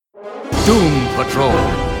Doom Patrol,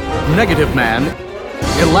 Negative Man,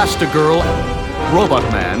 Elastigirl, Robot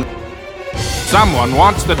Man. Someone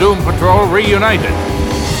wants the Doom Patrol reunited.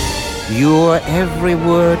 Your every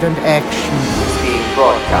word and action is being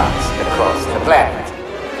broadcast across the planet.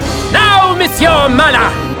 Now, Monsieur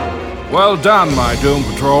Mana! Well done, my Doom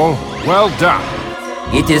Patrol. Well done.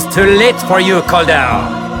 It is too late for you,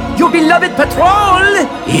 Calder. Your beloved patrol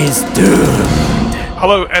is doomed.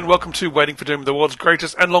 Hello and welcome to Waiting for Doom, the world's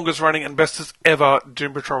greatest and longest running and bestest ever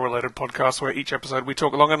Doom Patrol related podcast, where each episode we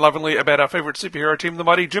talk long and lovingly about our favourite superhero team, the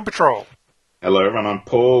mighty Doom Patrol. Hello everyone, I'm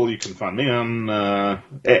Paul. You can find me on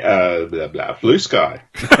Blue Sky.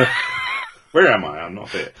 Where am I? I'm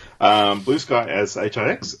not there. Blue Sky as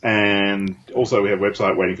HIX, and also we have a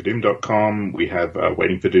website, waitingfordoom.com. We have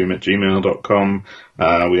waitingfordoom@gmail.com.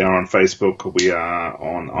 We are on Facebook. We are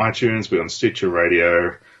on iTunes. We're on Stitcher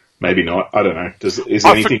Radio. Maybe not. I don't know. Is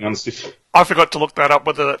anything on Stitcher? I forgot to look that up,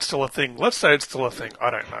 whether that's still a thing. Let's say it's still a thing.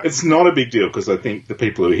 I don't know. It's not a big deal, because I think the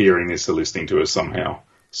people who are hearing this are listening to us somehow.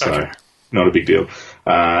 So, okay. Not a big deal.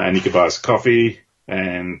 And you can buy us a coffee,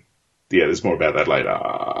 and yeah, there's more about that later.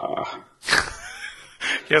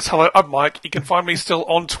 Yes, hello, I'm Mike. You can find me still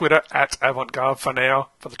on Twitter at AvantGarde for now,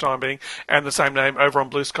 for the time being, and the same name over on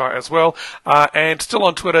Blue Sky as well. And still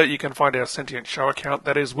on Twitter, you can find our Sentient Show account.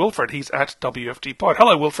 That is Wilfred. He's at WFDpod.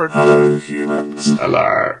 Hello, Wilfred. Hello, humans.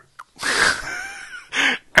 Hello.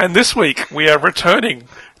 And this week, we are returning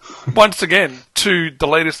once again to the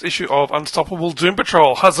latest issue of Unstoppable Doom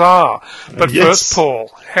Patrol. Huzzah! But yes. First,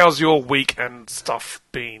 Paul, how's your week and stuff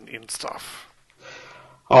been in stuff?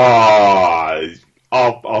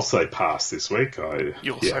 I'll say pass this week.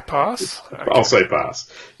 You'll say pass? Okay. I'll say pass.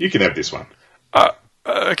 You can have this one.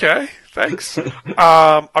 Okay, thanks.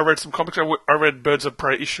 I read some comics. I read Birds of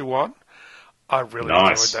Prey issue 1. I really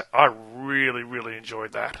enjoyed that. I really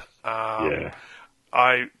enjoyed that. Yeah.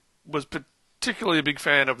 I was particularly a big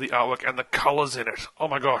fan of the artwork and the colours in it. Oh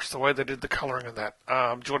my gosh, the way they did the colouring in that.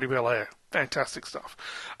 Jordi Belair. Fantastic stuff.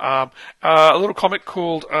 A little comic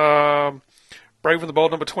called Brave and the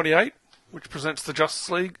Bold number 28. Which presents the Justice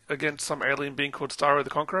League against some alien being called Starro the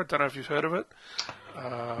Conqueror. Don't know if you've heard of it.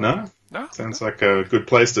 No? No? Sounds like a good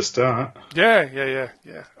place to start. Yeah.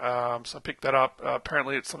 So I picked that up.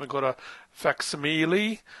 Apparently it's something called a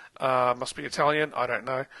facsimile. Must be Italian. I don't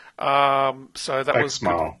know. So that was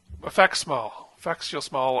Facsmile. A facsmile. Fax your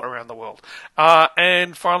smile around the world.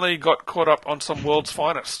 And finally got caught up on some World's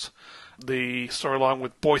Finest. The storyline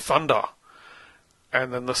with Boy Thunder.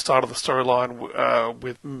 And then the start of the storyline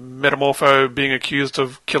with Metamorpho being accused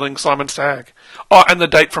of killing Simon Stagg. Oh, and the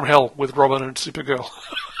Date from Hell with Robin and Supergirl.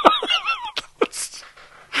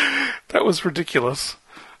 That was ridiculous.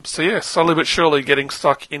 So yeah, slowly but surely getting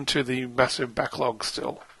stuck into the massive backlog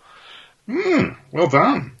still. Well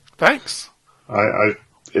done. Thanks.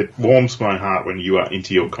 It warms my heart when you are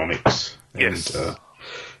into your comics. Yes. And,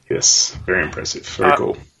 yes, very impressive. Very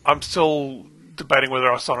cool. I'm still debating whether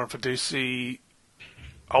I sign on for DC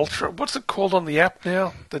Ultra. What's it called on the app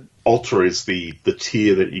now? Ultra is the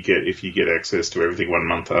tier that you get if you get access to everything 1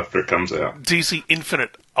 month after it comes out. DC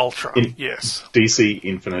Infinite Ultra. Yes. DC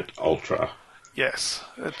Infinite Ultra. Yes.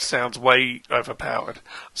 It sounds way overpowered.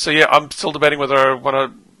 So yeah, I'm still debating whether I want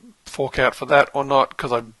to fork out for that or not,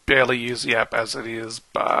 because I barely use the app as it is,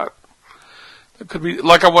 but it could be,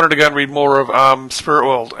 like, I wanted to go and read more of Spirit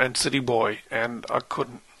World and City Boy, and I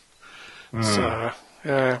couldn't. So,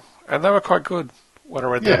 yeah. And they were quite good when I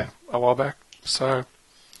read them a while back. So,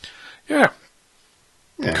 yeah.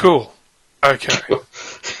 Cool. Okay.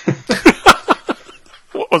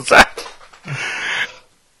 What was that?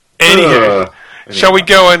 Anywho, shall we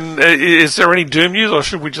go and... is there any Doom news, or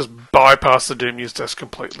should we just bypass the Doom news desk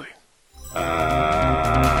completely?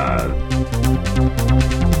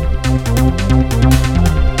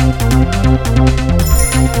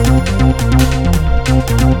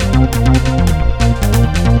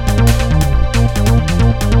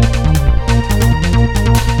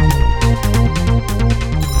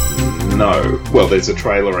 No. Well, there's a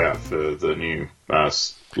trailer out for the new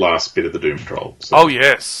last bit of the Doom Patrol. So. Oh,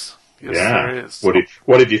 yes. Yes, there is.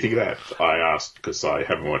 What did you think of that? I asked because I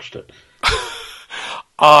haven't watched it.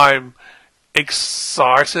 I'm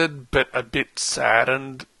excited, but a bit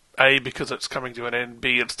saddened. A, because it's coming to an end.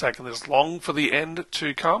 B, it's taken this long for the end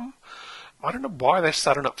to come. I don't know why they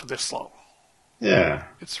sat on it for this long. Yeah.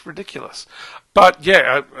 It's ridiculous. But,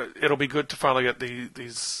 yeah, it'll be good to finally get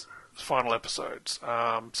these final episodes.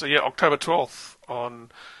 So, yeah, October 12th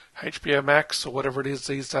on HBO Max or whatever it is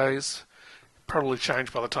these days. Probably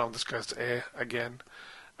change by the time this goes to air again.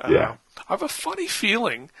 Yeah. I have a funny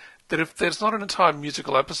feeling that if there's not an entire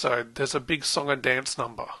musical episode, there's a big song and dance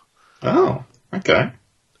number. Oh, okay.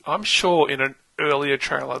 I'm sure in an earlier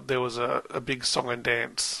trailer there was a big song and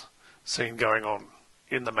dance scene going on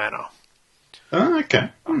in the manor. Oh,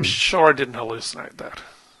 okay. I'm sure I didn't hallucinate that.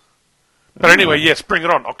 But anyway, yes, bring it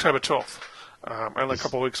on, October 12th. Only a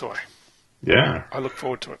couple of weeks away. Yeah. I look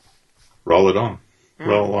forward to it. Roll it on.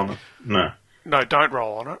 Roll on it. No. No, don't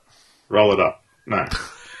roll on it. Roll it up. No.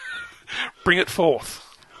 Bring it forth.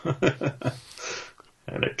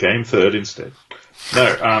 And it came third instead. No,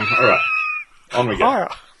 all right. On we go. Higher.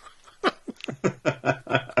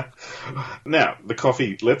 Now, the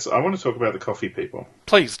coffee. I want to talk about the coffee people.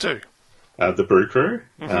 Please do. The Brew Crew.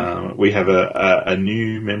 We have a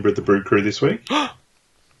new member of the Brew Crew this week.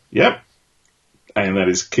 Yep. And that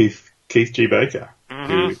is Keith G. Baker,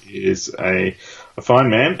 who is a fine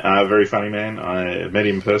man, a very funny man. I met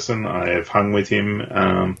him in person. I have hung with him.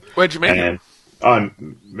 Where'd you meet him? I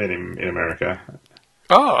met him in America.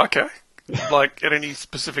 Oh, okay. Like at any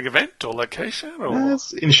specific event or location? Or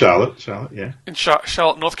It's in Charlotte, yeah. in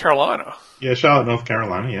Charlotte, North Carolina? Yeah, Charlotte, North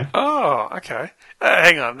Carolina, yeah. Oh, okay.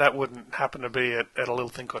 Hang on, that wouldn't happen to be at a little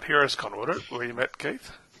thing called HeroesCon, would it? Where you met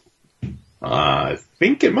Keith? I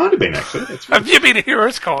think it might have been, actually. Have you been to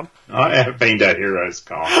HeroesCon? I have been to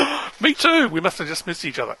HeroesCon. Me too. We must have just missed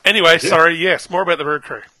each other. Anyway, sorry, yes, more about the Brew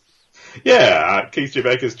Crew. Yeah, Keith G.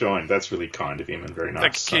 Baker's joined. That's really kind of him and very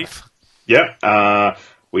nice. Thank you, Keith. Yep.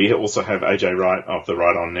 We also have AJ Wright of the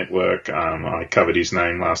Right On Network. I covered his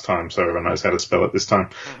name last time, so everyone knows how to spell it this time.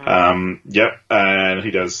 Yep, and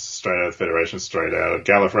he does Straight Out of the Federation, Straight Out of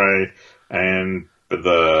Gallifrey, and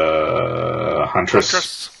the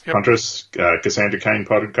Huntress, Cassandra Cain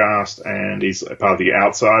podcast, and he's part of the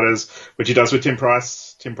Outsiders, which he does with Tim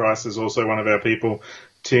Price. Tim Price is also one of our people.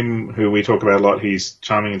 Tim, who we talk about a lot, he's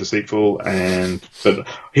charming and deceitful, but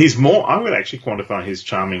he's more. I would actually quantify his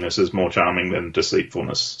charmingness as more charming than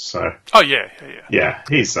deceitfulness. So, yeah,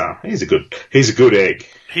 he's a good egg.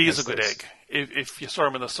 He is a good egg. If you saw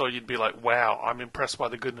him in the store, you'd be like, "Wow, I'm impressed by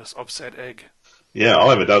the goodness of said egg." Yeah,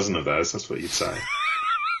 I'll have a dozen of those. That's what you'd say.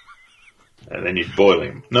 And then you'd boil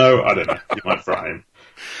him. No, I don't know. You might fry him.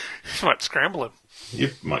 You might scramble him.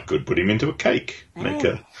 You could put him into a cake. Make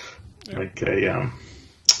a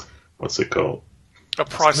what's it called? A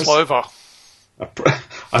Price-Lover. I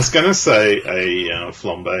was going to say a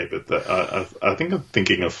flambe, but I think I'm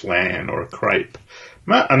thinking of flan or a crepe.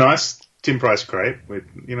 A nice Tim Price crepe with,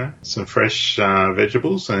 some fresh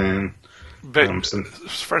vegetables and some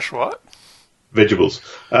fresh what? Vegetables.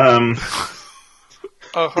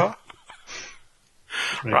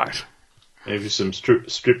 Right. Maybe some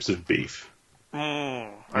strips of beef.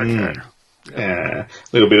 Okay. Yeah. A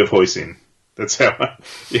little bit of hoisin. That's how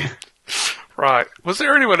yeah. Right. Was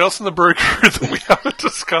there anyone else in the Brew Crew that we haven't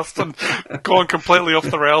discussed and gone completely off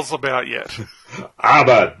the rails about yet?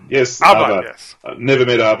 Arbad. Yes. Arbad, yes. I've never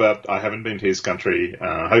met Arbad. I haven't been to his country.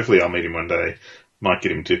 Hopefully I'll meet him one day. Might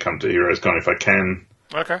get him to come to HeroesCon if I can.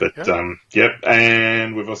 Okay. But, yep.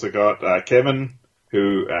 And we've also got Kevin,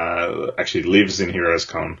 who actually lives in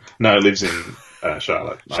HeroesCon. No, lives in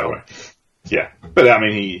Charlotte. Charlotte. Yeah. But, I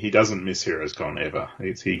mean, he doesn't miss HeroesCon ever.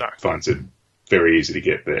 He finds it very easy to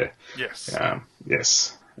get there. Yes.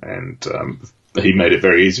 Yes. And he made it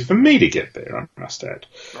very easy for me to get there, I must add.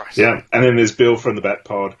 Right. Yeah. And then there's Bill from the Bat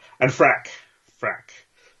Pod. And Frack.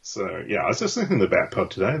 So, yeah, I was just thinking of the Bat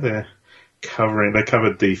Pod today. They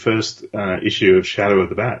covered the first issue of Shadow of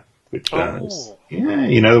the Bat, which is,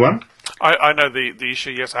 you know the one? I know the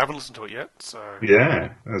issue, yes. I haven't listened to it yet, so...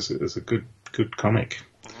 Yeah, it's a good comic.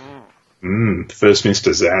 First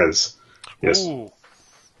Mr. Zaz. Yes. Ooh.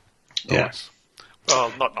 Yeah. Nice.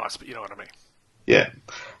 Well, not nice, but you know what I mean. Yeah.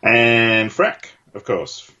 And Frack, of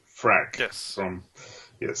course. Frack. Yes.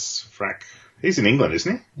 Frack. He's in England,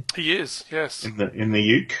 isn't he? He is, yes. In the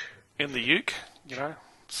uke. In the uke,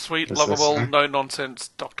 sweet, lovable, no-nonsense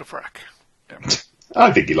Dr. Frack. Yeah.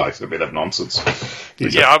 I think he likes a bit of nonsense.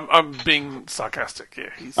 I'm being sarcastic,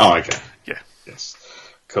 yeah. Okay. Yeah. Yes.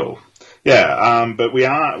 Cool. Yeah, but we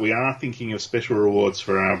are thinking of special rewards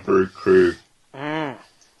for our Brew Crew.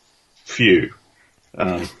 Few.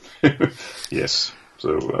 Yes.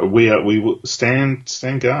 So we will stand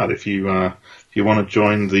guard if you want to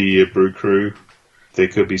join the Brew Crew. There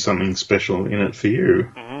could be something special in it for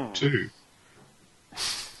you too.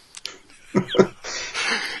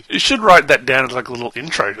 You should write that down as like a little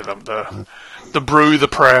intro to them. The brew, the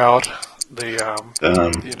proud, the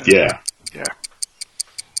yeah,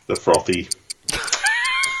 the frothy.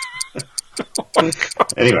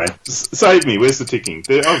 Anyway, save me. Where's the ticking?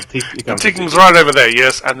 The ticking's right over there.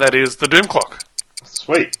 Yes, and that is the Doom Clock.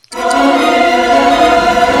 Sweet.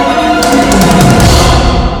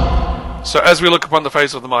 So as we look upon the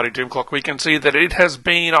face of the mighty Doom Clock, we can see that it has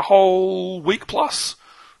been a whole week plus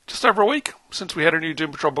just over a week since we had a new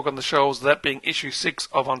Doom Patrol book on the shelves, that being issue 6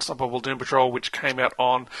 of Unstoppable Doom Patrol, which came out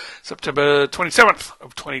on September 27th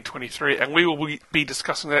of 2023, and we will be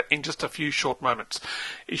discussing that in just a few short moments.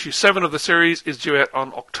 Issue 7 of the series is due out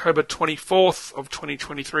on October 24th of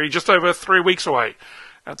 2023, just over 3 weeks away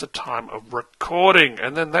at the time of recording,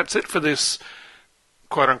 and then that's it for this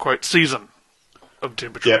quote-unquote season of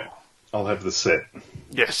Doom Patrol. Yep, I'll have the set.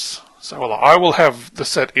 Yes. So I will have the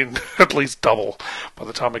set in at least double by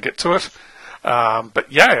the time I get to it.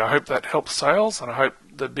 But yeah, I hope that helps sales, and I hope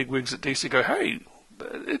the bigwigs at DC go, hey,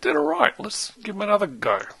 it did all right. Let's give them another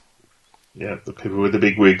go. Yeah, the people with the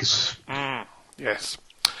big wigs. Yes.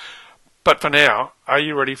 But for now, are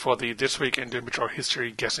you ready for the This Week in Doom Patrol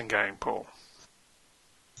History guessing game, Paul?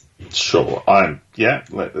 Sure, yeah,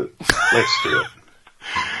 let's do it.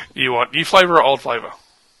 You want new flavour or old flavour?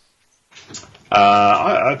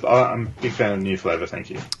 I'm a big fan of new flavour, thank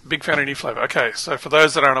you. Big fan of new flavour. Okay, so for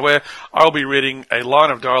those that aren't aware, I'll be reading a line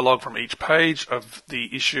of dialogue from each page of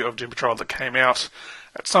the issue of Doom Patrol that came out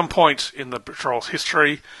at some point in the Patrol's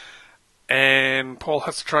history, and Paul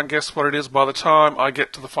has to try and guess what it is by the time I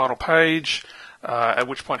get to the final page, at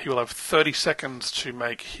which point he will have 30 seconds to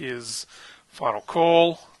make his final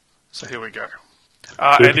call. So here we go.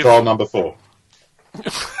 Doom Patrol number 4.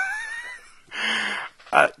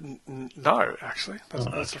 No, actually.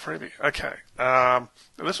 That's a freebie. Okay.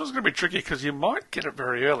 This one's going to be tricky because you might get it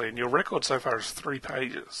very early, and your record so far is 3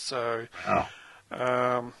 pages. So,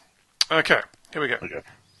 okay, here we go. Okay.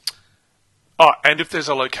 Oh, and if there's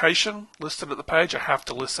a location listed at the page, I have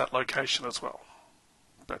to list that location as well.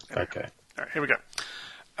 But anyway. Okay. All right, here we go.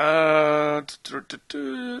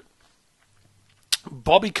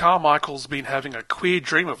 Bobby Carmichael's been having a queer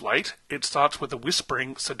dream of late. It starts with a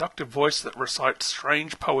whispering, seductive voice that recites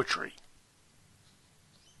strange poetry.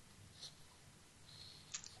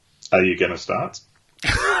 Are you going to start?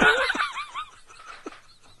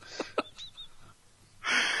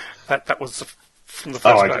 That was from the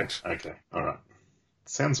first page. Okay, all right.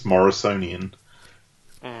 Sounds Morrisonian.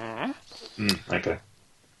 Okay.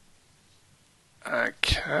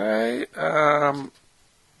 Okay.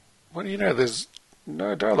 What do you know? There's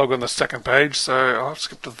no dialogue on the second page, so I'll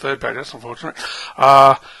skip to the third page. That's unfortunate.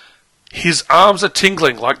 His arms are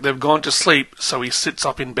tingling like they've gone to sleep, so he sits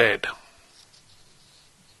up in bed.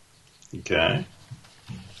 Okay.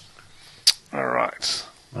 All right.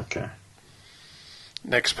 Okay.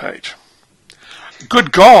 Next page.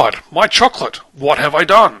 Good God, my chocolate! What have I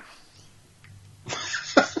done?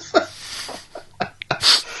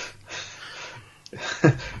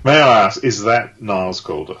 May I ask, is that Niles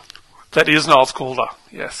Calder? That is Niles Calder,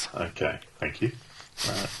 yes. Okay, thank you.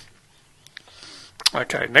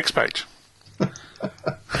 Okay, next page.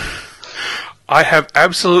 I have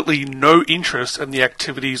absolutely no interest in the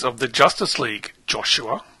activities of the Justice League,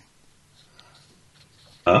 Joshua.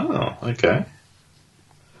 Oh, okay.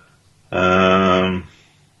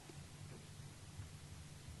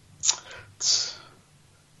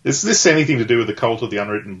 Is this anything to do with the Cult of the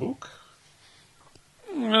Unwritten Book?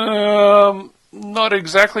 Not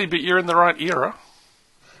exactly, but you're in the right era.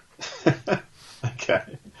 Okay.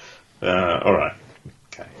 All right.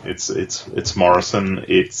 Okay. It's Morrison.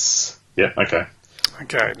 Yeah. Okay.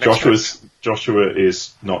 Okay. Next Joshua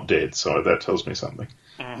is not dead, so that tells me something.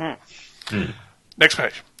 Next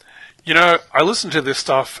page. You know, I listened to this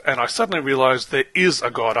stuff and I suddenly realised there is a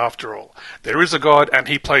God after all. There is a God and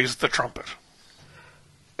he plays the trumpet.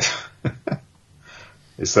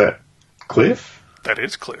 Is that Cliff? That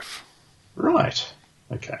is Cliff. Right.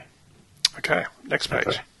 Okay. Okay, next page.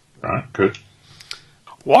 Okay. Right, good.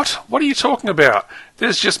 What? What are you talking about?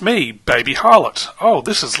 There's just me, baby harlot. Oh,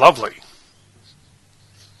 this is lovely.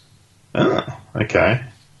 Oh, okay.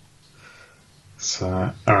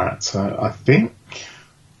 So, alright, so I think...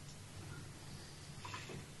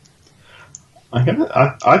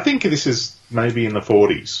 I think this is maybe in the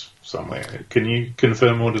 40s somewhere. Can you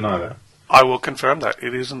confirm or deny that? I will confirm that.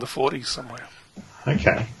 It is in the 40s somewhere.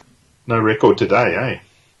 Okay. No record today, eh?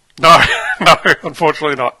 No, no,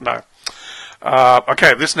 unfortunately not, no.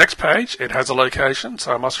 Okay, this next page, it has a location,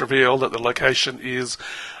 so I must reveal that the location is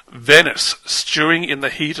Venice, stewing in the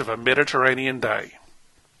heat of a Mediterranean day.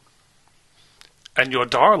 And your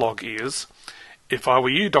dialogue is, if I were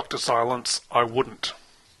you, Dr. Silence, I wouldn't.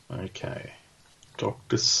 Okay.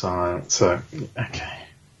 Dr. Silence. So, okay.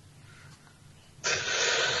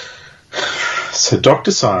 So,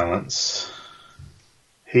 Dr. Silence,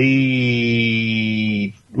 was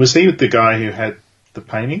he the guy who had the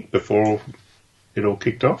painting before it all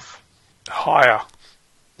kicked off? Higher.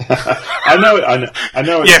 I know.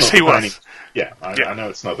 It's Yes, not he the painting. was. Yeah, I know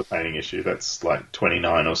it's not the painting issue. That's like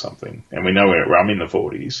 29 or something. And we know I'm in the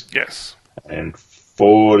 40s. Yes. And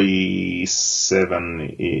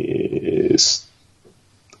 47 is,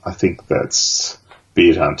 I think that's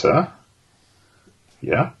Beard Hunter.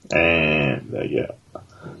 Yeah. And,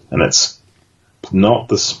 And it's not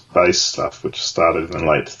the space stuff, which started in the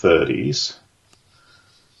late 30s.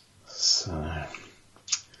 So,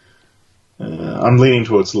 I'm leaning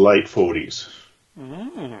towards late 40s.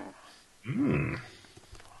 Yes.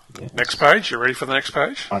 Next page. You ready for the next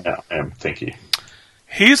page? I am. Thank you.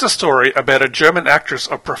 Here's a story about a German actress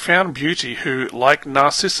of profound beauty who, like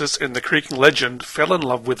Narcissus in the Creaking Legend, fell in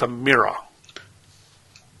love with a mirror.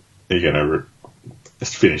 Are you going to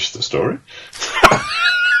finish the story?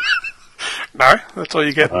 No, that's all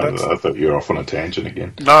you get. I thought you were off on a tangent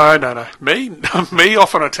again. No. Me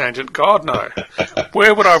off on a tangent? God, no.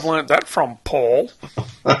 Where would I have learnt that from, Paul?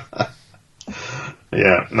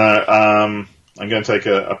 Yeah, no, I'm going to take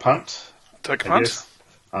a punt. Take a punt? Yes.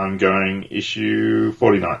 I'm going issue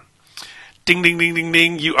 49. Ding, ding, ding, ding,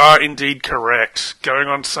 ding. You are indeed correct. Going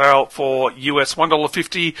on sale for US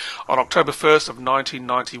 $1.50 on October 1st of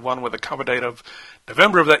 1991 with a cover date of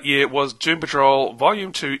November of that year was Doom Patrol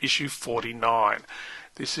Volume 2, Issue 49.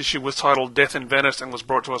 This issue was titled Death in Venice and was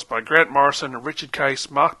brought to us by Grant Morrison, Richard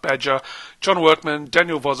Case, Mark Badger, John Workman,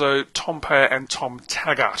 Daniel Vozzo, Tom Payer, and Tom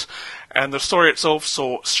Taggart. And the story itself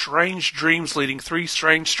saw strange dreams leading three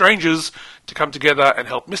strange strangers to come together and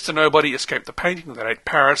help Mr. Nobody escape the painting that ate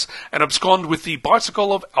Paris and abscond with the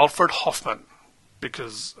bicycle of Alfred Hoffman.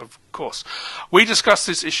 Because, of course. We discussed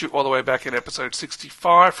this issue all the way back in episode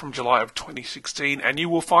 65 from July of 2016, and you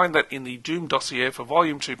will find that in the Doom dossier for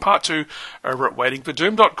Volume 2, Part 2, over at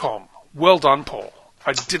waitingfordoom.com. Well done, Paul.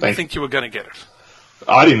 I didn't think you were going to get it.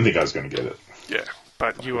 I didn't think I was going to get it. Yeah,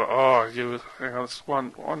 but you were, hang on, it's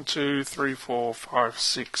 1, 2, 3, 4, 5,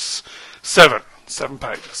 6, 7. 7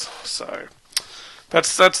 pages. So,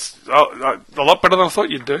 that's a lot better than I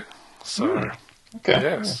thought you'd do. So... Okay.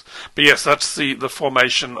 Yes, but yes, that's the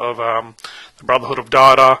formation of the Brotherhood of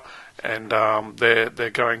Dada, and they're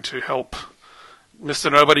going to help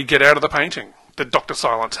Mr. Nobody get out of the painting that Dr.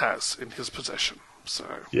 Silence has in his possession. So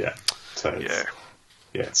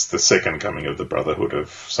it's the second coming of the Brotherhood of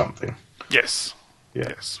something. Yes. Yeah.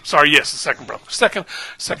 Yes. Sorry. Yes, the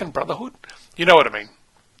second Brotherhood. You know what I mean.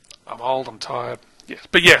 I'm old. I'm tired. Yes,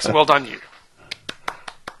 but yes, well done, you.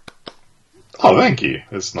 Oh, thank you.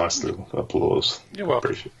 That's nice little applause. You're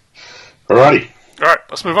welcome. Appreciate it. Alrighty. All right,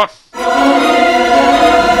 let's move on.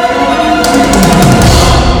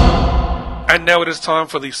 And now it is time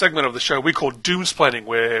for the segment of the show we call Doomsplaining,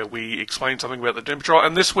 where we explain something about the Doom Patrol.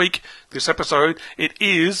 And this week, this episode, it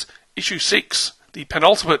is issue 6, the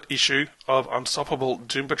penultimate issue of Unstoppable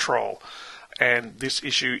Doom Patrol. And this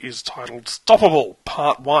issue is titled Stoppable,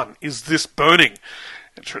 Part 1, Is This Burning?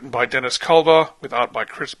 It's written by Dennis Culver, with art by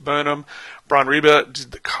Chris Burnham. Brian Reber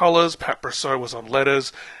did the colours, Pat Brousseau was on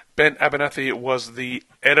letters, Ben Abernathy was the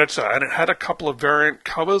editor, and it had a couple of variant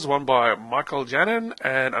covers, one by Michael Janin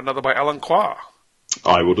and another by Alan Quah.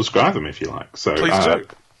 I will describe them if you like. So, please do.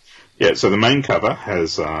 Yeah, so the main cover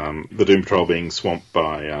has the Doom Patrol being swamped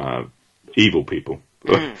by evil people.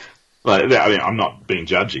 I'm not being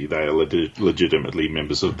judgy. They are legitimately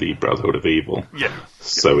members of the Brotherhood of Evil. Yeah.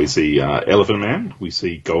 So we see Elephant Man, we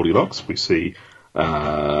see Goldilocks, we see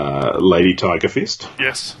Lady Tiger Fist.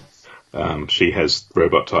 Yes. She has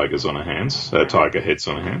robot tigers on her hands, tiger heads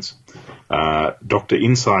on her hands. Dr.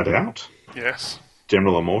 Inside Out. Yes.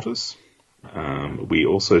 General Immortus. We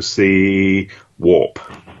also see Warp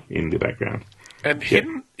in the background. And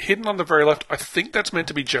hidden on the very left, I think that's meant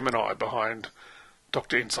to be Gemini behind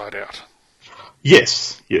Dr. Inside Out.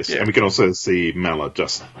 Yes. Yeah. Yeah. And we can also see Mala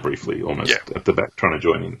just briefly, almost at the back, trying to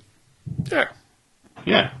join in. Yeah.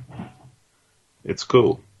 Yeah. It's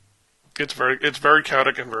cool. It's very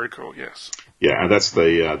chaotic and very cool, yes. Yeah, and that's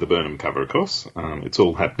the Burnham cover, of course. It's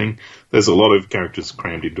all happening. There's a lot of characters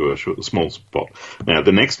crammed into a small spot. Now,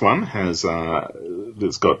 the next one has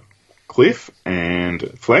it's got Cliff and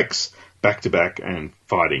Flex back-to-back and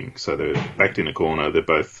fighting. So they're backed in a corner. They're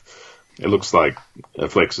both... It looks like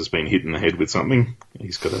Flex has been hit in the head with something.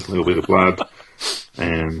 He's got a little bit of blood.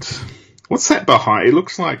 And what's that behind? It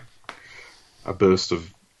looks like a burst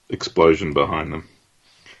of explosion behind them.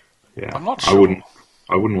 Yeah, I'm not sure.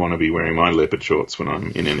 I wouldn't want to be wearing my leopard shorts when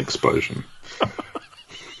I'm in an explosion.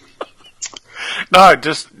 No,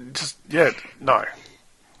 no.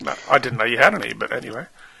 I didn't know you had any, but anyway.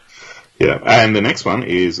 Yeah, and the next one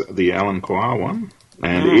is the Alan Quah one.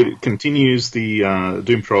 And it continues the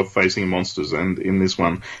Doom Patrol facing monsters, and in this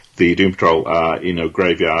one, the Doom Patrol are in a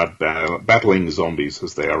graveyard battling zombies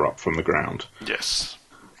as they are up from the ground. Yes.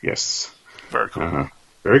 Yes. Very cool.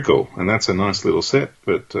 Very cool. And that's a nice little set,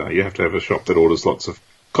 but you have to have a shop that orders lots of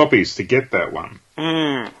copies to get that one.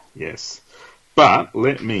 Yes. But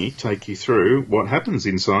let me take you through what happens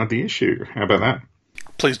inside the issue. How about that?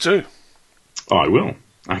 Please do. I will.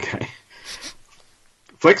 Okay.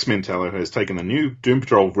 Flex Mentallo has taken the new Doom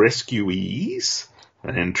Patrol rescuees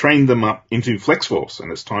and trained them up into Flex Force,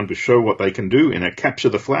 and it's time to show what they can do in a Capture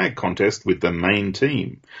the Flag contest with the main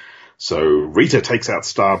team. So Rita takes out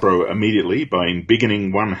Starbro immediately by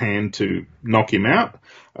embiggening one hand to knock him out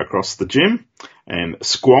across the gym, and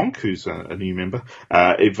Squonk, who's a new member,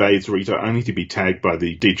 evades Rita only to be tagged by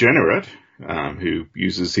the Degenerate, who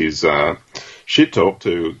uses his shit talk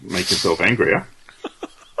to make himself angrier.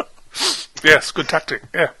 Yes, good tactic,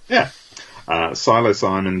 yeah. Yeah. Silo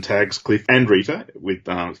Simon tags Cliff and Rita with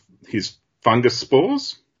his fungus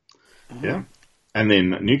spores. Yeah. And then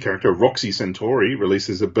new character Roxy Centauri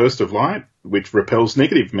releases a burst of light which repels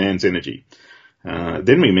Negative Man's energy.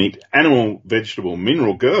 Then we meet Animal, Vegetable,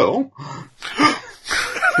 Mineral Girl.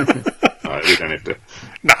 We don't have to.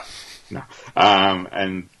 No.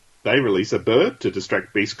 And they release a bird to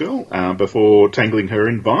distract Beast Girl before tangling her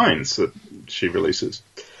in vines that she releases.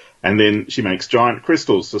 And then she makes giant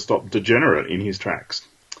crystals to stop Degenerate in his tracks.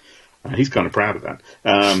 He's kind of proud of that.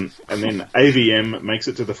 And then AVM makes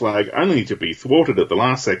it to the flag only to be thwarted at the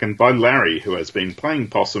last second by Larry, who has been playing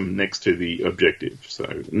possum next to the objective.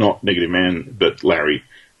 So not Negative Man, but Larry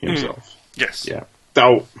himself. Yes. Yeah.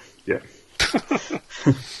 Oh, yeah.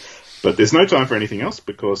 But there's no time for anything else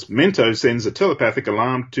because Mento sends a telepathic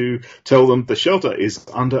alarm to tell them the shelter is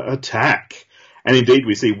under attack. And indeed,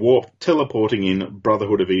 we see Warp teleporting in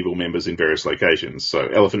Brotherhood of Evil members in various locations. So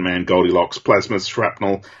Elephant Man, Goldilocks, Plasma,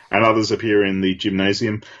 Shrapnel, and others appear in the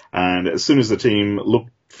gymnasium. And as soon as the team look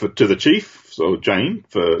to the Chief, or Jane,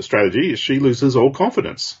 for strategy, she loses all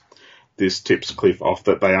confidence. This tips Cliff off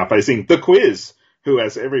that they are facing the Quiz, who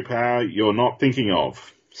has every power you're not thinking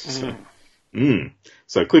of.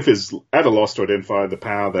 So Cliff is at a loss to identify the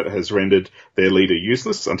power that has rendered their leader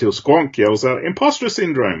useless until Squonk yells out Imposter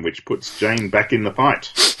Syndrome, which puts Jane back in the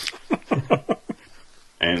fight.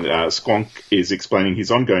 And Squonk is explaining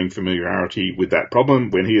his ongoing familiarity with that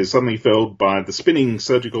problem when he is suddenly felled by the spinning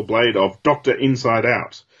surgical blade of Dr. Inside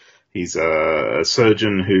Out. He's a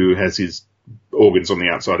surgeon who has his organs on the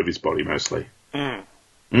outside of his body mostly.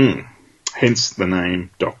 Hence the name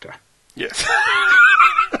Doctor. Yes.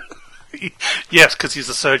 Yes, because he's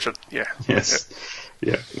a surgeon. Yeah. Yes.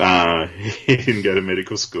 Yeah. He didn't go to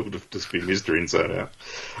medical school to just be Mr. Inside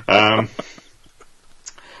Out.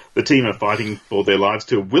 The team are fighting for their lives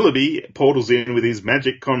till Willoughby portals in with his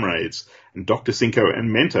magic comrades. And Dr. Cinco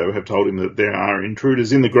and Mento have told him that there are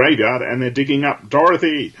intruders in the graveyard and they're digging up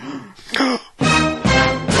Dorothy.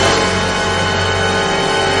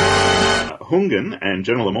 Hungan and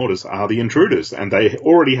General Immortus are the intruders, and they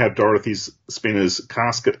already have Dorothy's spinner's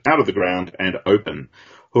casket out of the ground and open.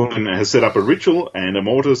 Hungan has set up a ritual, and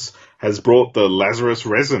Immortus has brought the Lazarus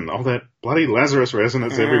resin. Oh, that bloody Lazarus resin,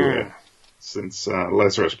 it's everywhere since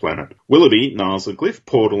Lazarus Planet. Willoughby, Niles and Cliff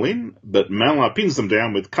portal in, but Malar pins them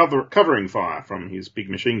down with covering fire from his big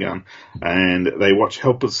machine gun, and they watch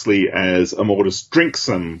helplessly as Immortus drinks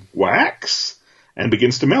some wax and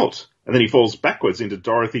begins to melt. And then he falls backwards into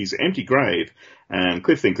Dorothy's empty grave, and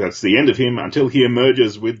Cliff thinks that's the end of him until he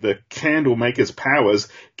emerges with the Candlemaker's powers,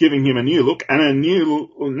 giving him a new look and a new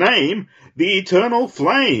name, the Eternal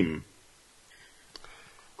Flame.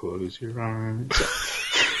 Close your eyes.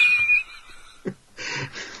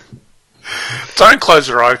 Don't close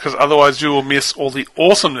your eyes, because otherwise you will miss all the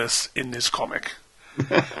awesomeness in this comic.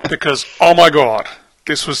 Because, oh my god,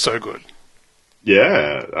 this was so good.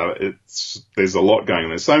 Yeah, there's a lot going on.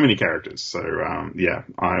 There's so many characters. So, yeah,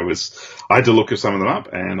 I had to look some of them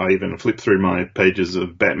up, and I even flipped through my pages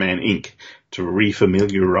of Batman Inc. to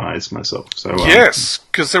re-familiarise myself. So, yes,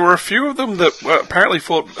 because there were a few of them that apparently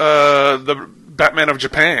fought the Batman of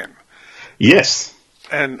Japan. Yes.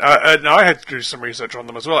 And I had to do some research on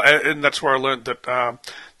them as well. And that's where I learned that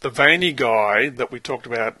the veiny guy that we talked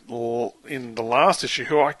about in the last issue,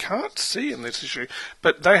 who I can't see in this issue,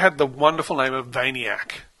 but they had the wonderful name of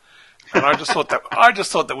Vaniac. And I just thought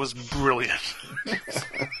that was brilliant.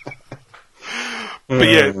 But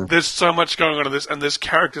yeah, there's so much going on in this, and there's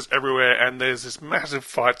characters everywhere, and there's this massive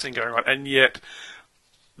fight scene going on, and yet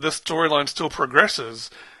the storyline still progresses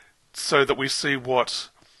so that we see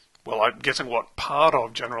I'm guessing what part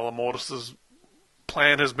of General Immortus's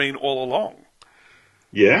plan has been all along.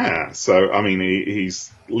 Yeah, so, I mean,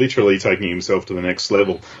 he's literally taking himself to the next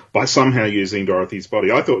level by somehow using Dorothy's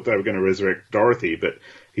body. I thought they were going to resurrect Dorothy, but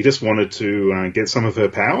he just wanted to get some of her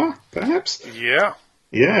power, perhaps? Yeah.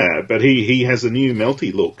 Yeah, but he has a new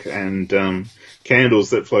melty look and candles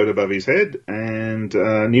that float above his head and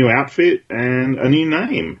a new outfit and a new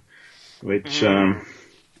name, which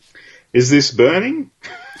is this burning?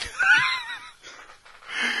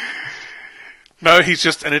 No, he's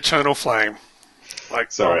just an eternal flame.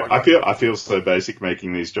 Like, sorry, oh my God. I feel so basic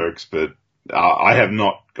making these jokes, but I have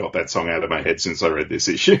not got that song out of my head since I read this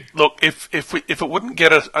issue. Look, if it wouldn't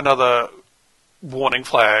get another warning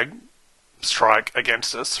flag strike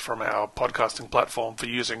against us from our podcasting platform for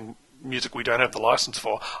using music we don't have the license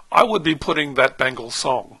for, I would be putting that Bengals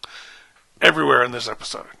song everywhere in this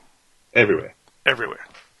episode. Everywhere.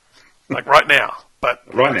 Like right now. But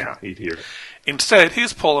right now, he'd hear it. Instead,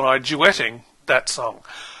 here's Paul and I duetting that song.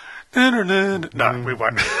 No, we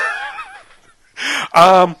won't.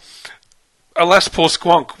 Alas, poor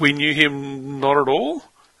Squonk. We knew him not at all,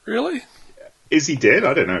 really. Is he dead?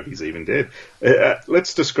 I don't know if he's even dead.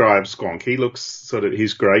 Let's describe Squonk. He looks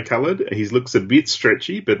he's grey coloured. He looks a bit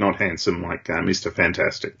stretchy, but not handsome like Mr.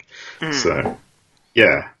 Fantastic. So,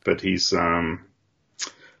 yeah, but he's sort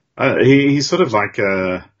of like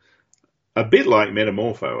a bit like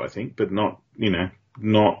Metamorpho, I think, but not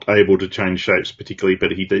able to change shapes particularly,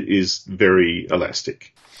 but he is very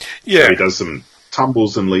elastic. Yeah. So he does some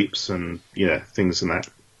tumbles and leaps and, things in that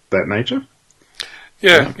nature.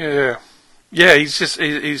 Yeah. Yeah, he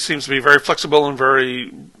seems to be very flexible and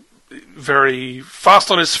very, very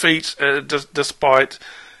fast on his feet, despite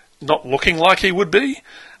not looking like he would be.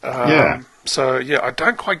 So, I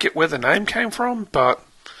don't quite get where the name came from, but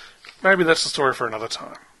maybe that's a story for another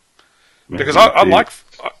time. Because I like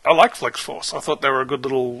Flex Force. I thought they were a good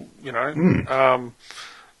little,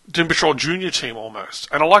 Doom Patrol Junior team almost.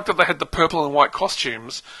 And I like that they had the purple and white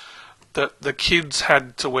costumes that the kids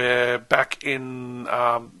had to wear back in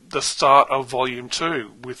the start of Volume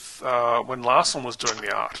 2 with when Larson was doing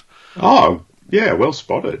the art. Oh, yeah, well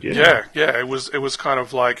spotted. Yeah. It was kind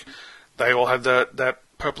of like they all had that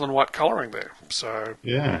purple and white colouring there. So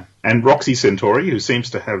yeah, and Roxy Centauri, who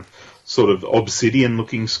seems to have sort of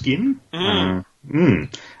obsidian-looking skin. And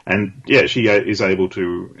yeah, she is able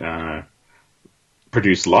to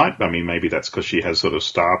produce light. I mean, maybe that's because she has sort of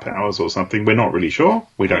star powers or something. We're not really sure.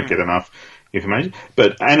 We don't get enough information.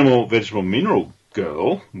 But Animal, Vegetable, Mineral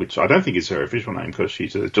Girl, which I don't think is her official name because she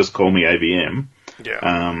just called me AVM.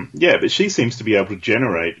 Yeah. But she seems to be able to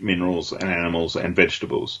generate minerals and animals and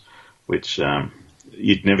vegetables, which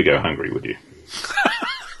you'd never go hungry, would you?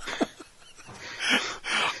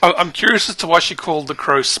 I'm curious as to why she called the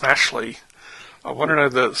crow Smashley. I want to know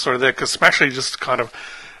the story there, because Smashley just kind of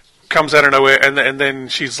comes out of nowhere, and then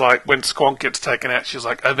she's like, when Squonk gets taken out, she's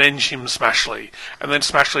like, avenge him, Smashley. And then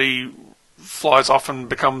Smashley flies off and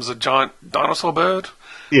becomes a giant dinosaur bird.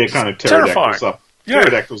 Yeah, kind of pterodactyls up.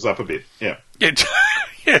 Pterodactyls up a bit, yeah.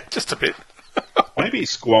 Yeah, just a bit. Maybe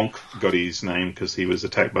Squonk got his name because he was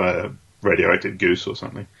attacked by a radioactive goose or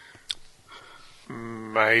something.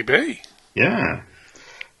 Maybe. Yeah.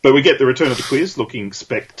 But we get the return of the quiz looking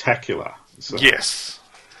spectacular. So, yes.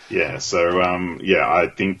 Yeah, so, I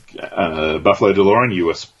think Buffalo DeLorean, you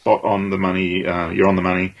were spot on the money. You're on the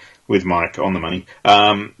money with Mike on the money.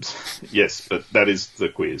 Yes, but that is the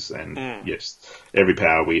quiz. And yes, every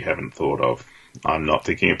power we haven't thought of. I'm not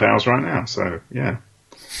thinking of powers right now. So, yeah,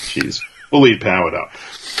 she's fully powered up.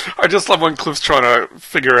 I just love when Cliff's trying to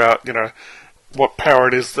figure out, what power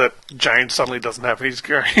it is that Jane suddenly doesn't have. And he's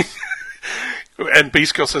going... And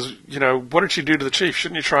Beast Girl says, what did you do to the chief?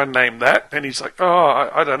 Shouldn't you try and name that? And he's like,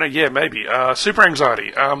 I don't know. Yeah, maybe. Super anxiety.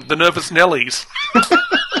 The nervous Nellies.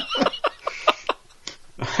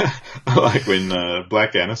 I like when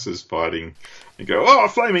Black Annis is fighting. You go,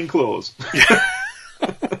 flaming claws. Yeah.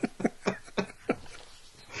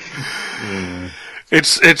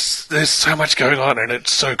 There's so much going on and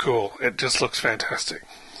it's so cool. It just looks fantastic.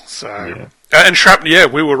 So, yeah. And shrapnel,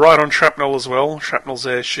 we were right on shrapnel as well. Shrapnel's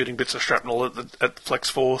there shooting bits of shrapnel at Flex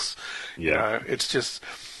Force. Yeah. It's just,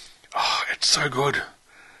 it's so good.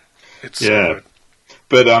 It's so good.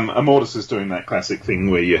 But Immortus is doing that classic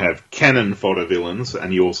thing where you have cannon fodder villains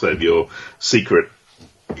and you also have your secret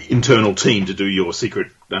internal team to do your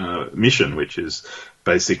secret mission, which is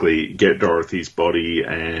basically get Dorothy's body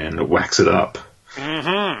and wax it up.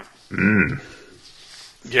 Mm-hmm.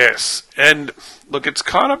 Yes, and look, it's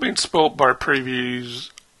kind of been spoilt by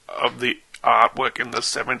previews of the artwork in the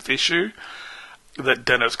 7th issue that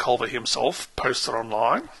Dennis Culver himself posted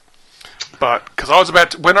online. But, because I was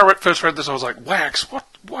when I first read this, I was like, wax? What?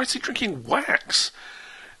 Why is he drinking wax?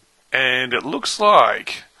 And it looks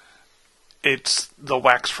like it's the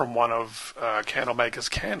wax from one of Candlemaker's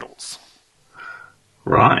candles.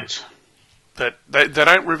 Right. That they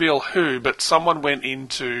don't reveal who, but someone went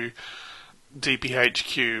into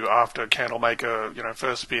DPHQ after Candlemaker,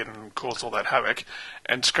 first appeared and caused all that havoc,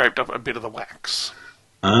 and scraped up a bit of the wax.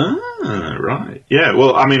 Ah, right. Yeah,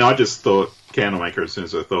 well, I mean, I just thought Candlemaker as soon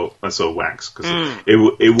as I saw wax, because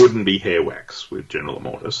it wouldn't be hair wax with General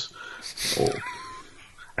Immortus.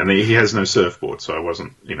 And he has no surfboard, so I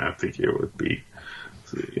wasn't, thinking it would be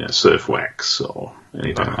surf wax or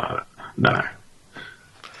anything like that. No.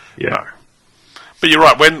 Yeah. No. But you're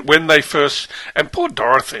right. When they first, and poor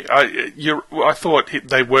Dorothy, I thought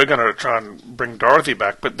they were going to try and bring Dorothy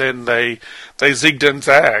back, but then they zigged and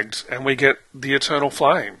zagged, and we get the Eternal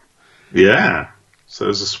Flame. Yeah. So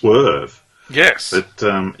there's a swerve. Yes. But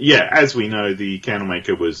as we know, the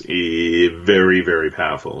Candlemaker was very, very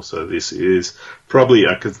powerful. So this is probably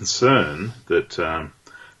a concern that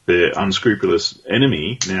the unscrupulous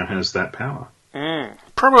enemy now has that power.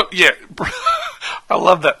 Probably, yeah. I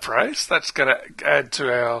love that phrase. That's going to add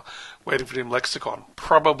to our Waiting for Doom lexicon.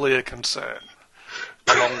 Probably a concern.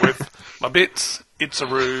 Along with my bits, it's a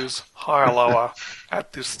ruse, higher, lower,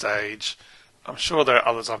 at this stage. I'm sure there are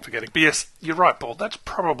others I'm forgetting. But yes, you're right, Paul. That's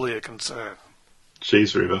probably a concern.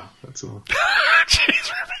 Cheese River, that's all.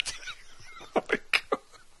 Cheese River. Oh my God.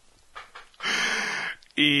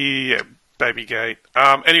 Yeah, baby gate.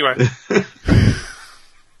 Anyway.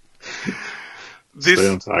 Stay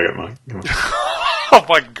on target, Mike. Come on. Oh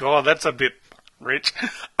my God, that's a bit rich.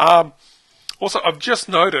 Also, I've just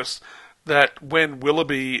noticed that when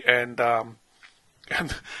Willoughby and I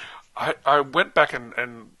went back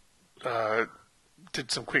and did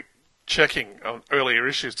some quick checking on earlier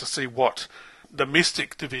issues to see what the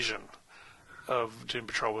Mystic division of Doom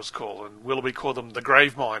Patrol was called, and Willoughby called them the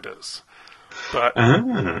Graveminders. But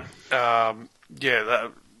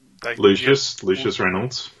Lucius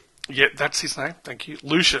Reynolds. Yeah, that's his name. Thank you.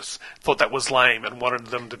 Lucius thought that was lame and wanted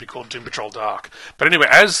them to be called Doom Patrol Dark. But anyway,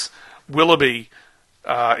 as Willoughby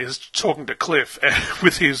is talking to Cliff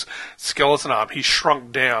with his skeleton arm, he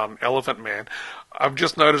shrunk down Elephant Man. I've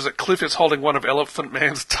just noticed that Cliff is holding one of Elephant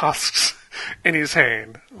Man's tusks in his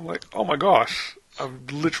hand. I'm like, oh my gosh.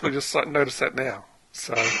 I've literally just noticed that now.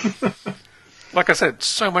 So, like I said,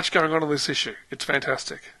 so much going on in this issue. It's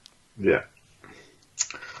fantastic. Yeah.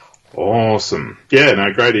 Awesome. Yeah,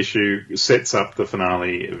 no, great issue. Sets up the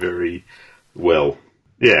finale very well.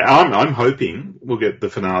 Yeah, I'm hoping we'll get the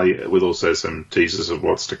finale with also some teasers of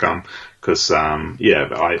what's to come, because, I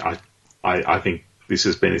think this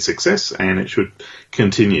has been a success and it should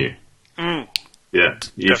continue. Yeah,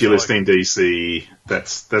 Definitely. If you're listening DC,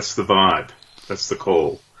 that's the vibe. That's the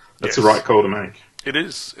call. That's the right call to make. It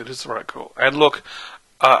is. It is the right call. And look,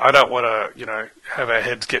 I don't want to, have our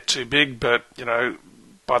heads get too big, but,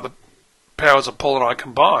 by the powers of Paul and I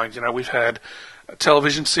combined, we've had a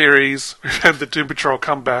television series, we've had the Doom Patrol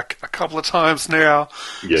come back a couple of times now.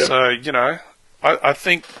 Yeah. So, I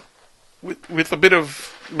think with a bit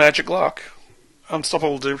of magic luck,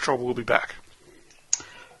 Unstoppable Doom Patrol will be back.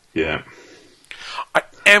 Yeah. I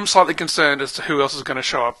am slightly concerned as to who else is going to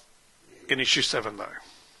show up in issue 7, though.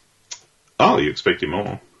 Oh, you expecting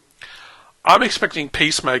more? I'm expecting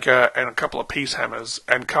Peacemaker and a couple of Peace Hammers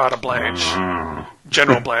and Carter Blanche.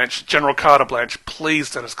 General Carter Blanche. Please,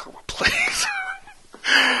 Dennis Cole, please.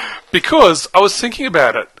 Because I was thinking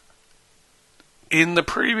about it. In the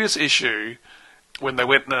previous issue, when they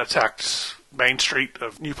went and attacked Main Street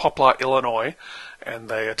of New Poplar, Illinois, and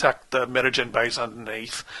they attacked the Metagen base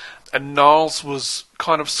underneath, and Niles was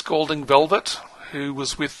kind of scolding Velvet, who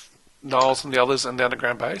was with Niles and the others in the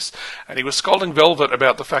underground base, and he was scolding Velvet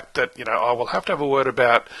about the fact that, I will have to have a word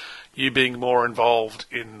about you being more involved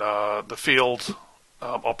in the field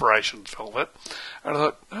operations, Velvet. And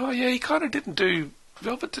I thought, he kind of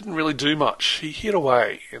Velvet didn't really do much. He hid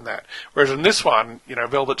away in that. Whereas in this one,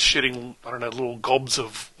 Velvet's shitting, little gobs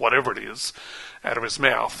of whatever it is out of his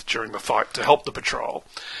mouth during the fight to help the patrol.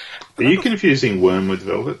 Are you confusing Worm with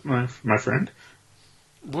Velvet, my friend?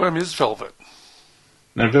 Worm is Velvet.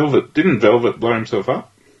 No, didn't Velvet blow himself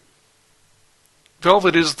up?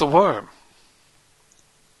 Velvet is the worm.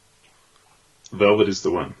 Velvet is the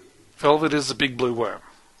worm. Velvet is the big blue worm.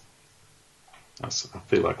 I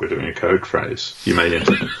feel like we're doing a code phrase. You may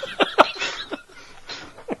enter.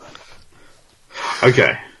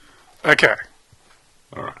 Okay.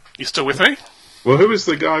 All right. You still with me? Well, who was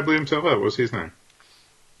the guy who blew himself up? What was his name?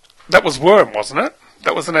 That was Worm, wasn't it?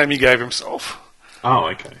 That was the name he gave himself. Oh,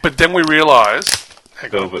 okay. But then we realised...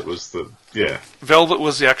 Velvet was the... Yeah. Velvet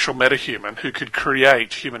was the actual metahuman who could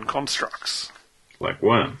create human constructs. Like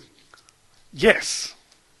Worm? Yes.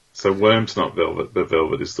 So Worm's not Velvet, but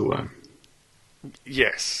Velvet is the worm?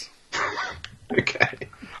 Yes. Okay.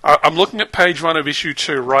 I'm looking at page 1 of issue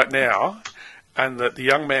 2 right now, And that the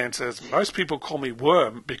young man says, most people call me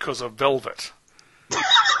Worm because of Velvet.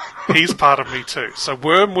 He's part of me too. So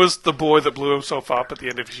Worm was the boy that blew himself up at the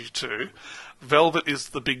end of issue 2. Velvet is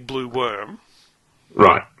the big blue worm.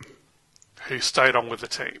 Right. Who stayed on with the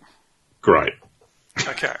team. Great.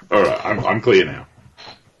 Okay. All right, I'm clear now.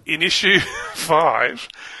 In issue 5,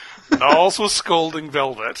 Niles was scolding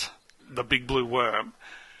Velvet, the big blue worm.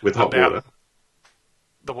 With hot water.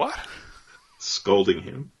 The what? Scolding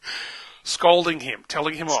him. Scolding him,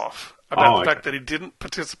 telling him off about the fact that he didn't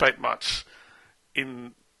participate much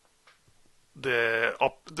in the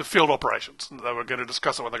field operations. They were going to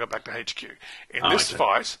discuss it when they got back to HQ. In this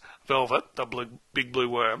fight, Velvet, the big blue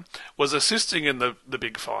worm, was assisting in the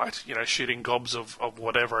big fight, shooting gobs of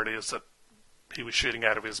whatever it is that he was shooting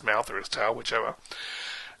out of his mouth or his tail, whichever.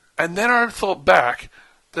 And then I thought back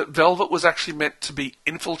that Velvet was actually meant to be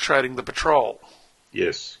infiltrating the patrol.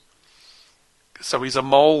 Yes. So he's a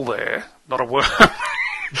mole there, not a worm.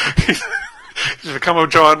 He's become a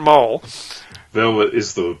giant mole. Velvet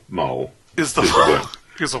is the mole. Is the worm.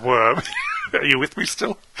 He's a worm. Are you with me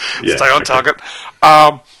still? Yeah, Stay on target.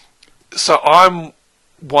 So I'm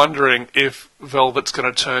wondering if Velvet's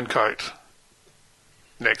going to turncoat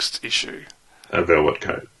next issue. A velvet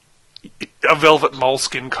coat. A velvet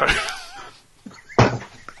moleskin coat.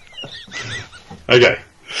 Okay.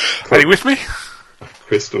 Are you with me?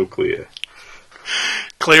 Crystal clear.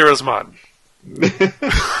 Clear as mud. But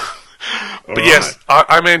yes,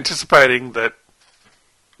 I'm anticipating that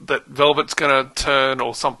Velvet's going to turn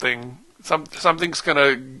or something. Something's going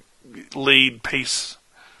to lead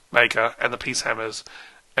Peacemaker and the Peace Hammers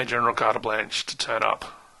and General Carter Blanche to turn up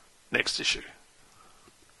next issue.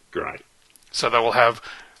 Great. So they will have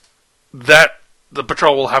that. The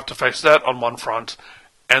patrol will have to face that on one front,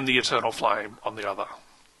 and the Eternal Flame on the other.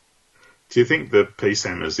 Do you think the Peace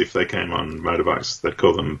Hammers, if they came on motorbikes, they'd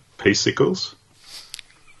call them Peacicles?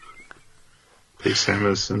 Peace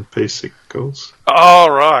Hammers and Peacicles? Oh,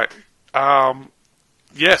 right.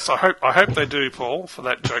 Yes, I hope they do, Paul, for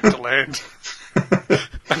that joke to land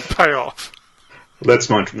and pay off. That's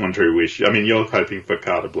my one true wish. I mean, you're hoping for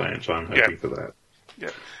Carter Blanche. I'm hoping for that. Yeah.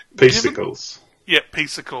 Peacicles.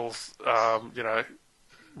 Peacicles,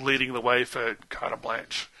 leading the way for Carter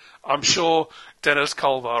Blanche. I'm sure Dennis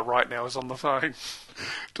Culver right now is on the phone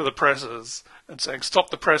to the presses and saying,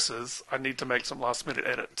 stop the presses, I need to make some last-minute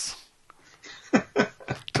edits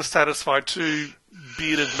to satisfy 2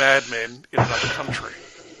 bearded madmen in another country.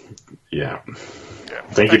 Yeah. Yeah.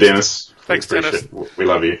 Thank you, Dennis. Thanks, Dennis. We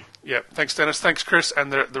love you. Yeah, thanks, Dennis. Thanks, Chris,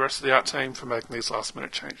 and the rest of the art team for making these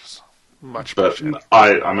last-minute changes. Much But appreciated.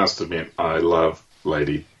 I must admit, I love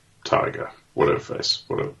Lady Tiger. Whatever face.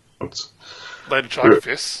 What's Lady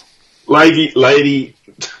Tigerfist. Lady,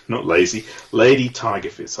 not lazy. Lady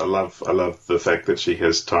Tigerfist. I love the fact that she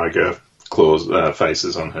has tiger claws,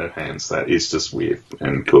 faces on her hands. That is just weird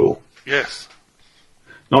and cool. Yes.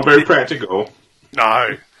 Not very practical.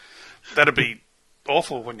 No. That'd be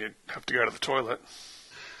awful when you have to go to the toilet.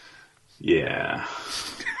 Yeah.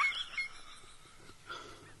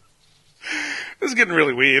 This is getting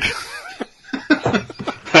really weird.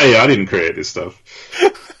 Hey, I didn't create this stuff.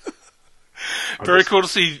 Very cool to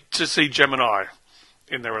see Gemini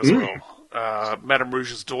in there as well. Madame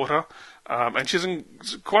Rouge's daughter. And she's in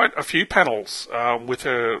quite a few panels with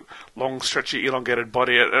her long, stretchy, elongated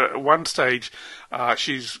body. At one stage,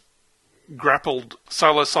 she's grappled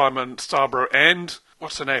Solo Simon, Starbro, and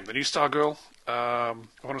what's her name? The new Stargirl? I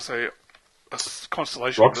want to say a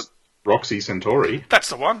constellation. Roxy Centauri. That's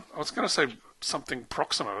the one. I was going to say something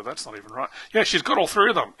Proxima, but that's not even right. Yeah, she's got all 3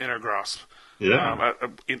 of them in her grasp. Yeah.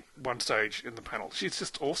 In one stage in the panel. She's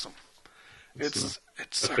just awesome. It's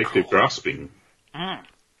so effective cool. grasping.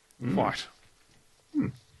 Quite.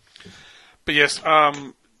 But yes,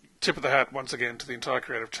 tip of the hat once again to the entire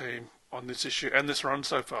creative team on this issue and this run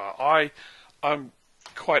so far. I'm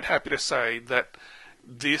quite happy to say that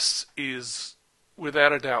this is,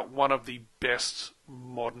 without a doubt, one of the best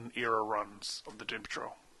modern era runs of the Doom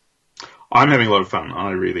Patrol. I'm having a lot of fun.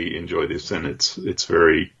 I really enjoy this, and it's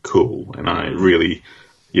very cool. And I really,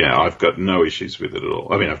 I've got no issues with it at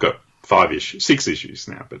all. I mean, I've got 6 issues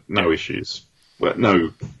now, but no issues. Well,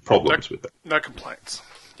 no problems with it. No complaints.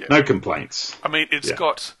 Yeah. No complaints. I mean, it's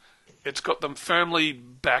got them firmly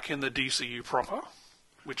back in the DCU proper,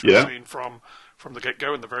 which we've seen from the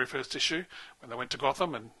get-go in the very first issue when they went to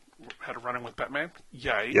Gotham and had a run-in with Batman.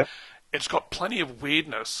 Yay. Yep. It's got plenty of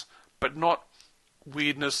weirdness, but not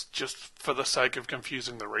weirdness just for the sake of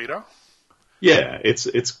confusing the reader. Yeah,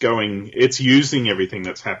 it's using everything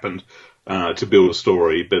that's happened to build a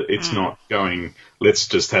story, but it's not going, let's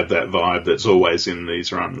just have that vibe that's always in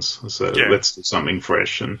these runs. So let's do something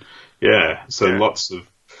fresh. And lots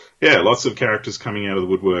of characters coming out of the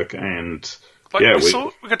woodwork. And we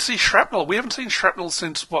got to see Shrapnel. We haven't seen Shrapnel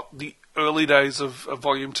since, the early days of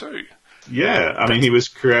Volume 2. Yeah, I mean, he was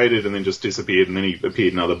created and then just disappeared, and then he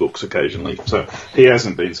appeared in other books occasionally. So he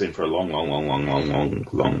hasn't been seen for a long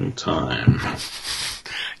time.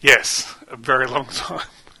 Yes, a very long time.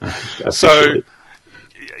 So,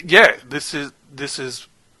 yeah, this is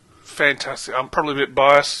fantastic. I'm probably a bit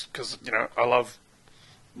biased because, I love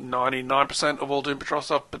 99% of all Doom Patrol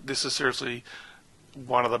stuff, but this is seriously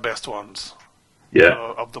one of the best ones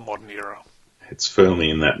of the modern era. It's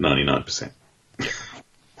firmly in that 99%.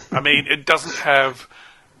 I mean, it doesn't have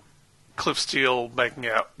Cliff Steele making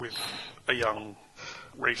out with a young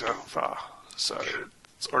Rita Farr, so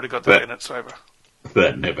it's already got that in its favour.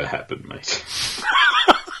 That never happened, mate.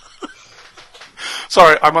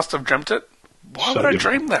 Sorry, I must have dreamt it. Why would I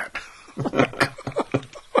dream that?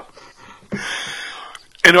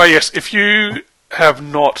 Anyway, yes, if you have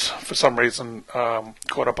not, for some reason,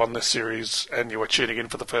 caught up on this series and you are tuning in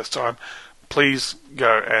for the first time, please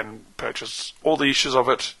go and purchase all the issues of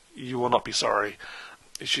it. You will not be sorry.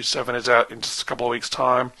 Issue 7 is out in just a couple of weeks'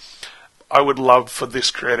 time. I would love for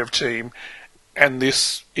this creative team and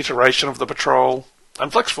this iteration of the Patrol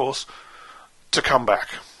and Flex Force to come back.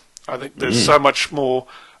 I think there's so much more.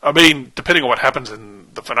 I mean, depending on what happens in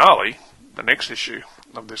the finale, the next issue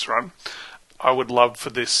of this run, I would love for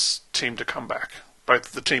this team to come back.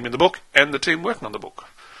 Both the team in the book and the team working on the book.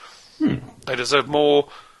 They deserve more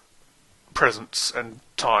presence and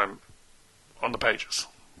time on the pages,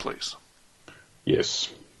 please. Yes.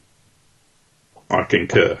 I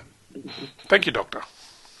concur. Thank you, Doctor.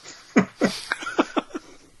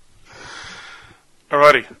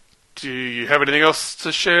 Alrighty. Do you have anything else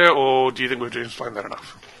to share, or do you think we've explained that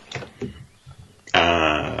enough?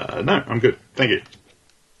 No, I'm good. Thank you.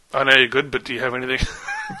 I know you're good, but do you have anything?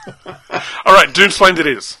 Alright, Doomsplained it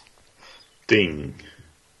is. Ding.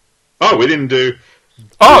 Oh, we didn't do...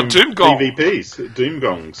 Doom Gong. DVPs, Doom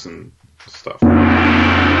Gongs and stuff.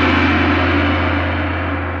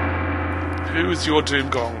 Who is your Doom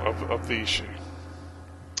Gong of the issue?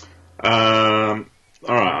 Alright,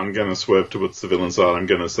 I'm going to swerve towards the villain side. I'm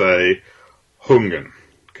going to say Hungan,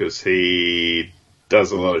 because he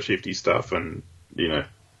does a lot of shifty stuff and,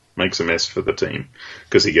 makes a mess for the team.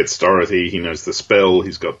 Because he gets Dorothy, he knows the spell,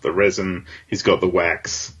 he's got the resin, he's got the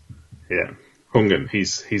wax. Yeah, Hungan,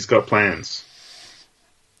 he's got plans.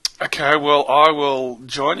 Okay, well, I will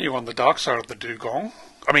join you on the dark side of the Doom Gong,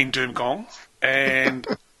 and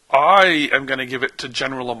I am going to give it to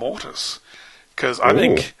General Immortus, because I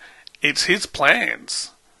think it's his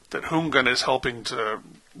plans that Hungan is helping to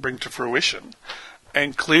bring to fruition,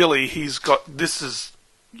 and clearly this is,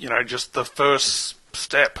 just the first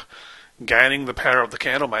step, gaining the power of the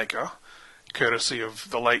Candlemaker, courtesy of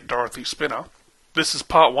the late Dorothy Spinner. This is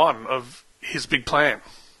part one of his big plan.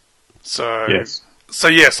 So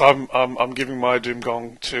yes, I'm giving my Doom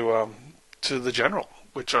Gong to the General,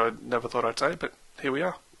 which I never thought I'd say, but here we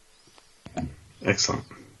are. Excellent.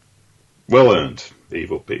 Well earned,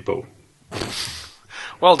 evil people.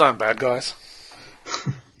 Well done, bad guys.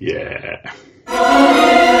 Yeah.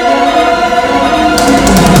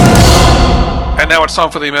 And now it's time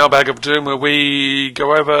for the Mailbag of Doom, where we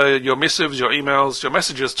go over your missives, your emails, your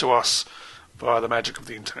messages to us via the magic of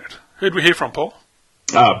the internet. Who'd we hear from, Paul?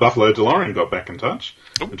 Buffalo DeLorean got back in touch.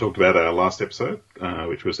 We talked about our last episode,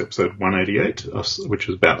 which was episode 188, which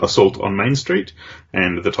was about Assault on Main Street,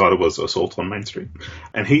 and the title was Assault on Main Street.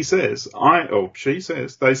 And he says,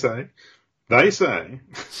 they say,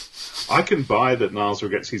 I can buy that Niles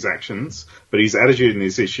regrets his actions, but his attitude in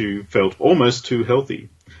this issue felt almost too healthy.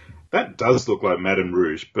 That does look like Madame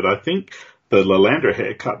Rouge, but I think the Lalandra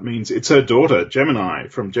haircut means it's her daughter, Gemini,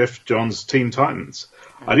 from Jeff Johns' Teen Titans.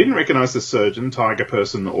 I didn't recognise the surgeon, tiger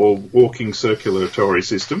person, or walking circulatory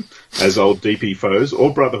system as old DP foes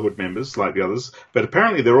or Brotherhood members like the others, but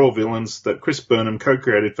apparently they're all villains that Chris Burnham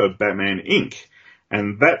co-created for Batman Inc.,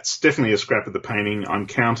 and that's definitely a scrap of the painting. I'm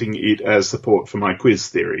counting it as support for my quiz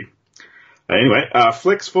theory. Anyway,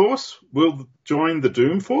 Flex Force will join the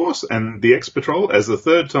Doom Force and the X-Patrol as the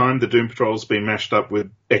third time the Doom Patrol's been mashed up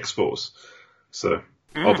with X-Force. So,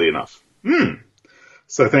 oddly enough.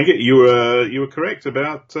 So thank you. You were correct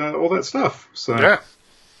about all that stuff. So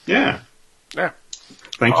yeah.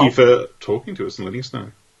 Thank you for talking to us and letting us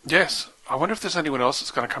know. Yes. I wonder if there's anyone else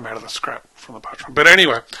that's going to come out of the scrap from the Patreon. But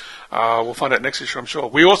anyway, we'll find out next issue, I'm sure.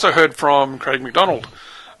 We also heard from Craig McDonald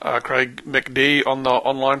Craig McD on the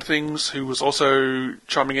online things, who was also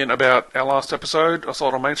chiming in about our last episode,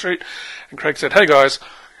 Assault on Main Street. And Craig said, "Hey guys,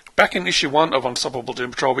 back in issue 1 of Unstoppable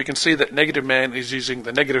Doom Patrol, we can see that Negative Man is using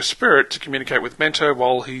the negative spirit to communicate with Mentor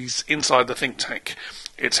while he's inside the think tank.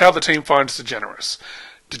 It's how the team finds Degenerate.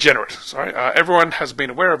 Everyone has been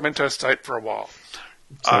aware of Mentor's state for a while."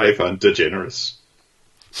 So they find Degenerate.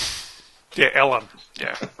 Yeah, Ellen.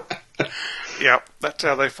 Yeah. Yeah, that's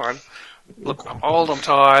how they find. Look, I'm old, I'm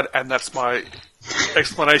tired, and that's my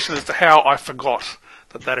explanation as to how I forgot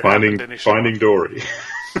that had happened in issue 1. Finding Dory.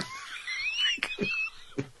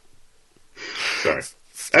 Sorry.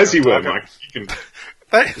 As you were, Mike. You can...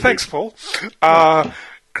 Thanks, Paul.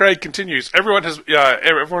 Craig continues.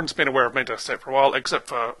 Everyone's been aware of Mentor's state for a while, except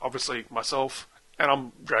for, obviously, myself, and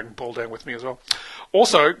I'm dragging Paul down with me as well.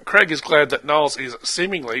 Also, Craig is glad that Niles is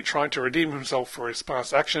seemingly trying to redeem himself for his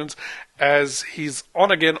past actions, as his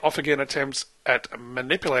on-again, off-again attempts at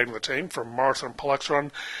manipulating the team, from Morrison and Pollack's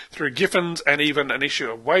run, through Giffen's and even an issue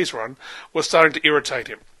of Way's run, was starting to irritate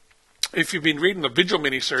him. If you've been reading the Vigil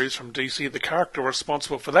miniseries from DC, the character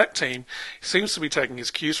responsible for that team seems to be taking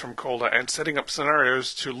his cues from Calder and setting up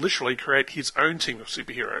scenarios to literally create his own team of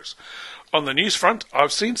superheroes. On the news front,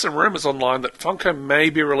 I've seen some rumours online that Funko may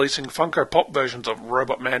be releasing Funko Pop versions of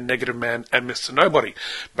Robot Man, Negative Man, and Mr. Nobody,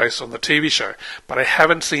 based on the TV show, but I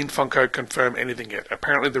haven't seen Funko confirm anything yet.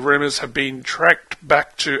 Apparently the rumours have been tracked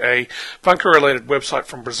back to a Funko-related website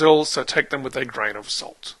from Brazil, so take them with a grain of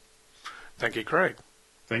salt. Thank you, Craig.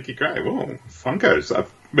 Thank you, Craig. Well, Funko's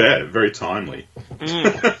very timely.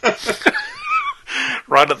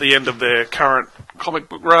 Right at the end of their current comic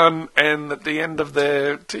book run and at the end of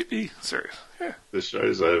their TV series. Yeah. The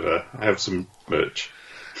show's over. I have some merch.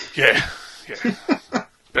 Yeah.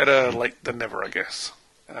 Better late than never, I guess.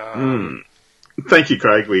 Thank you,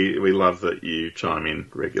 Craig. We love that you chime in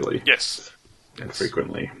regularly. Yes. And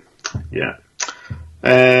frequently. Yeah.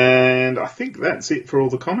 And I think that's it for all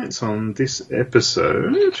the comments on this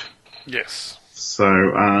episode. Yes. So,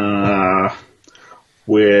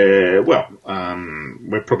 we're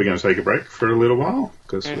probably going to take a break for a little while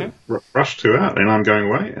because we're rushed to out, and I'm going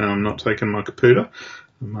away, and I'm not taking my Caputa.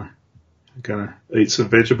 I'm going to eat some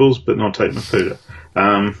vegetables, but not take my Caputa.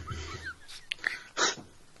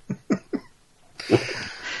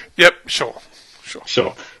 Yep, sure.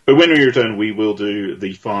 But when we return, we will do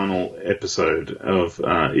the final episode of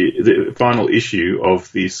the final issue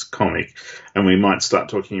of this comic, and we might start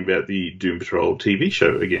talking about the Doom Patrol TV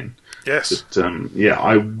show again. Yes. But,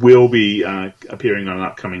 I will be appearing on an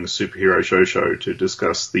upcoming superhero show to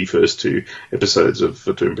discuss the first 2 episodes of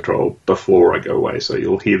Doom Patrol before I go away. So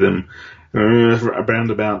you'll hear them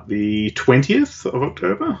around about the 20th of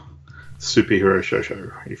October. Superhero show,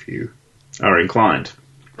 if you are inclined.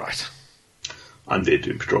 Right. I'm their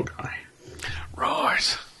Doom Patrol guy.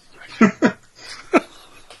 Right.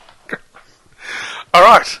 All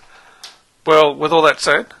right. Well, with all that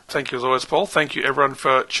said, thank you as always, Paul. Thank you, everyone,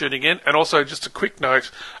 for tuning in. And also, just a quick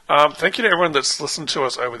note, thank you to everyone that's listened to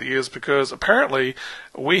us over the years, because apparently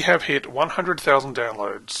we have hit 100,000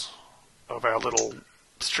 downloads of our little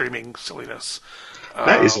streaming silliness.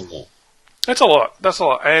 That is a lot. That's a lot. That's a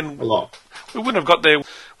lot. And a lot. We wouldn't have got there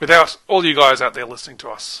without all you guys out there listening to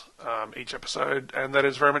us each episode, and that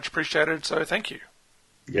is very much appreciated, so thank you.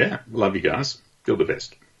 Yeah, love you guys. You're the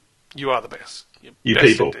best. You are the best. You best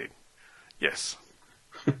people. Indeed. Yes.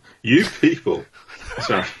 You people.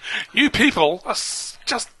 Sorry. You people are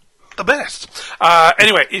just the best.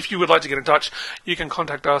 Anyway, if you would like to get in touch, you can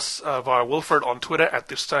contact us via Wilfred on Twitter at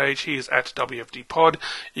this stage. He is at WFDpod.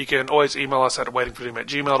 You can always email us at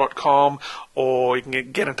waitingfordoom@gmail.com, or you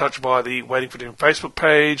can get in touch via the Waiting for Doom Facebook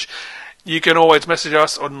page. You can always message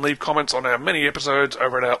us and leave comments on our many episodes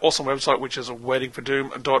over at our awesome website, which is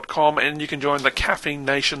waitingfordoom.com, and you can join the Caffeine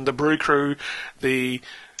Nation, the Brew Crew, the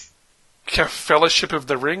Fellowship of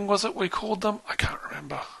the Ring, was it we called them? I can't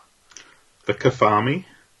remember. The Kafami?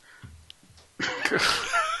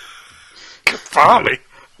 Kafami?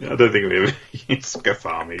 I don't think we ever used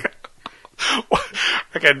Kafami.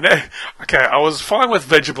 Okay, I was fine with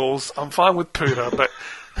vegetables, I'm fine with Puda, but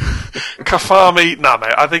Kafami, no,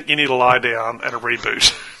 mate, I think you need to lie down and a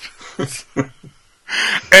reboot.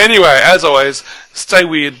 Anyway, as always, stay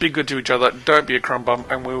weird, be good to each other, don't be a crumb bum,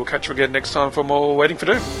 and we will catch you again next time for more Waiting for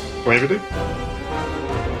Doom. Waiting for Doom.